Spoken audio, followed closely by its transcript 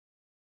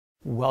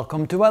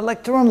Welcome to our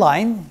lecture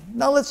online.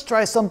 Now let's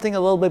try something a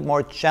little bit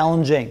more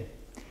challenging.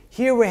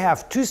 Here we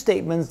have two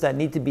statements that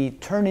need to be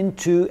turned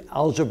into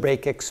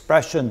algebraic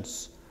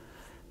expressions.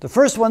 The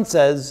first one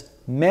says,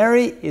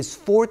 Mary is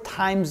 4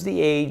 times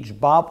the age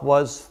Bob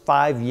was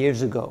 5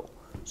 years ago.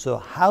 So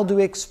how do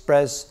we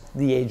express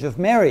the age of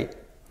Mary?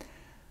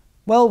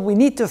 Well, we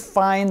need to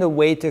find a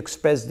way to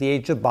express the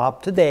age of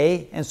Bob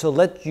today, and so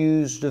let's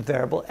use the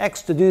variable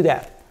x to do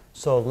that.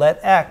 So let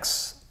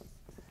x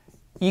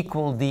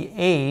equal the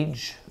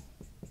age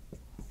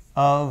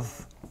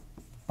of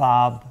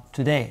Bob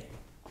today.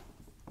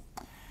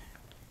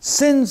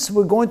 Since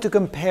we're going to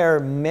compare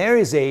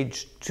Mary's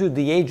age to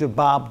the age of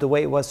Bob the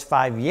way it was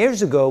 5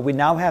 years ago, we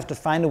now have to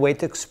find a way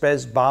to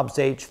express Bob's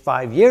age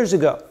 5 years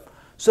ago.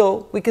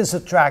 So we can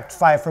subtract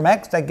 5 from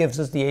x, that gives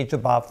us the age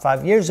of Bob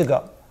 5 years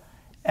ago.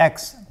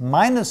 X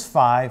minus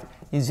 5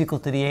 is equal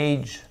to the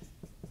age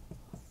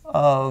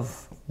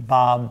of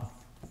Bob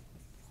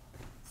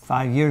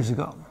 5 years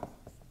ago.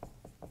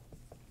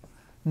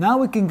 Now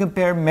we can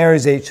compare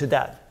Mary's age to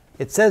that.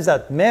 It says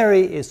that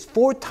Mary is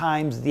 4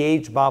 times the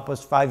age Bob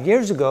was 5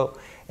 years ago,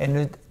 and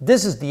if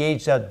this is the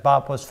age that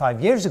Bob was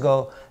 5 years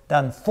ago,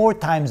 then 4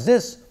 times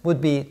this would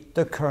be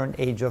the current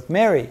age of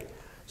Mary.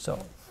 So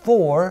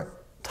 4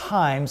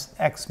 times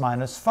x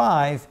minus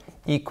 5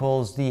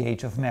 equals the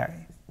age of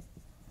Mary.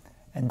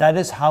 And that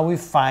is how we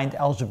find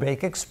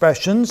algebraic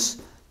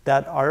expressions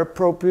that are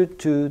appropriate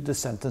to the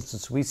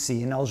sentences we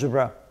see in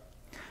algebra.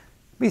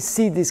 We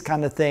see this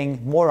kind of thing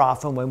more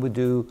often when we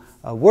do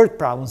word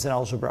problems in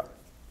algebra.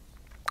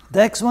 The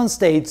next one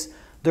states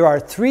there are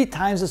 3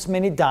 times as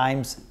many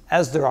dimes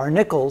as there are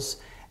nickels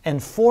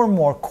and 4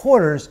 more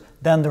quarters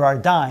than there are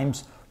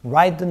dimes.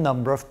 Write the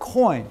number of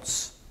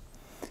coins.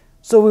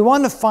 So we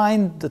want to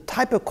find the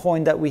type of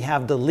coin that we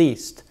have the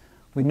least.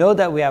 We know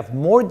that we have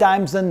more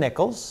dimes than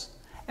nickels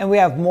and we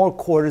have more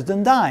quarters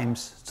than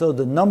dimes. So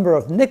the number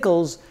of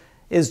nickels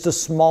is the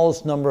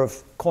smallest number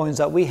of coins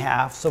that we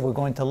have. So we're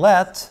going to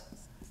let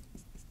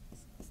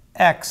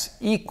x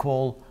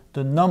equal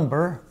the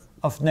number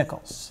of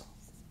nickels.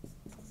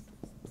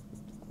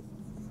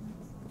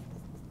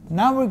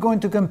 Now we're going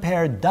to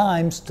compare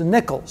dimes to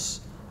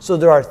nickels. So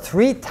there are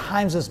 3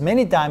 times as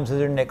many dimes as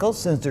there are nickels.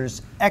 Since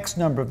there's x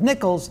number of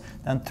nickels,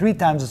 then 3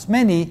 times as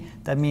many,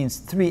 that means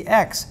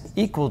 3x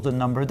equals the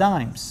number of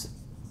dimes.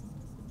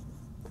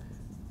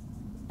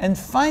 And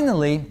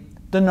finally,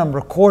 the number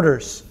of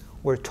quarters.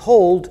 We're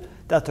told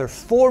that there are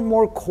 4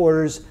 more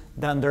quarters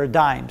than there are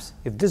dimes.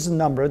 If this is the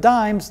number of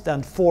dimes,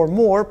 then 4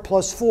 more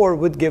plus 4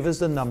 would give us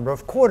the number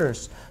of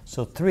quarters.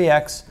 So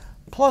 3x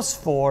plus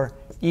 4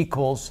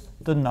 equals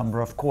the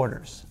number of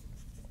quarters.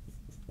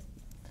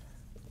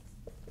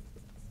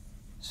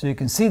 So you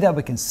can see that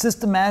we can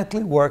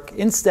systematically work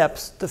in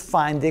steps to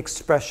find the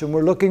expression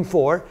we're looking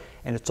for,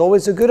 and it's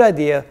always a good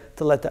idea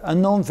to let the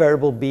unknown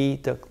variable be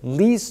the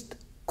least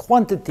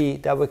quantity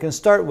that we can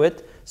start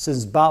with.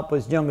 Since Bob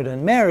was younger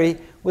than Mary,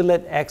 we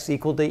let x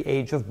equal the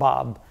age of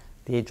Bob.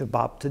 The age of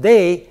Bob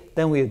today,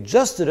 then we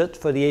adjusted it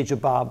for the age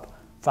of Bob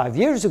 5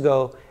 years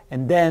ago,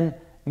 and then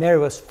Mary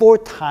was 4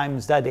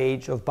 times that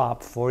age of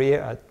Bob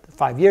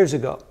 5 years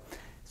ago.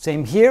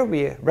 Same here,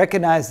 we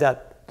recognize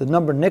that the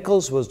number of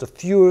nickels was the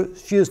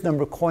fewest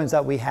number of coins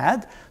that we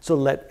had, so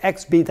let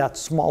x be that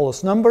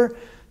smallest number.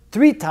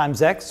 3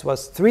 times x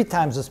was 3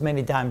 times as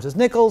many dimes as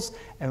nickels,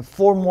 and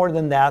 4 more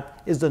than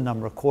that is the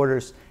number of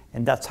quarters.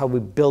 And that's how we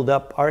build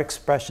up our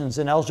expressions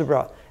in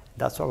algebra.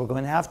 That's what we're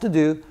going to have to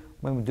do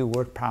when we do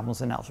word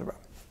problems in algebra.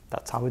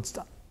 That's how it's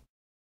done.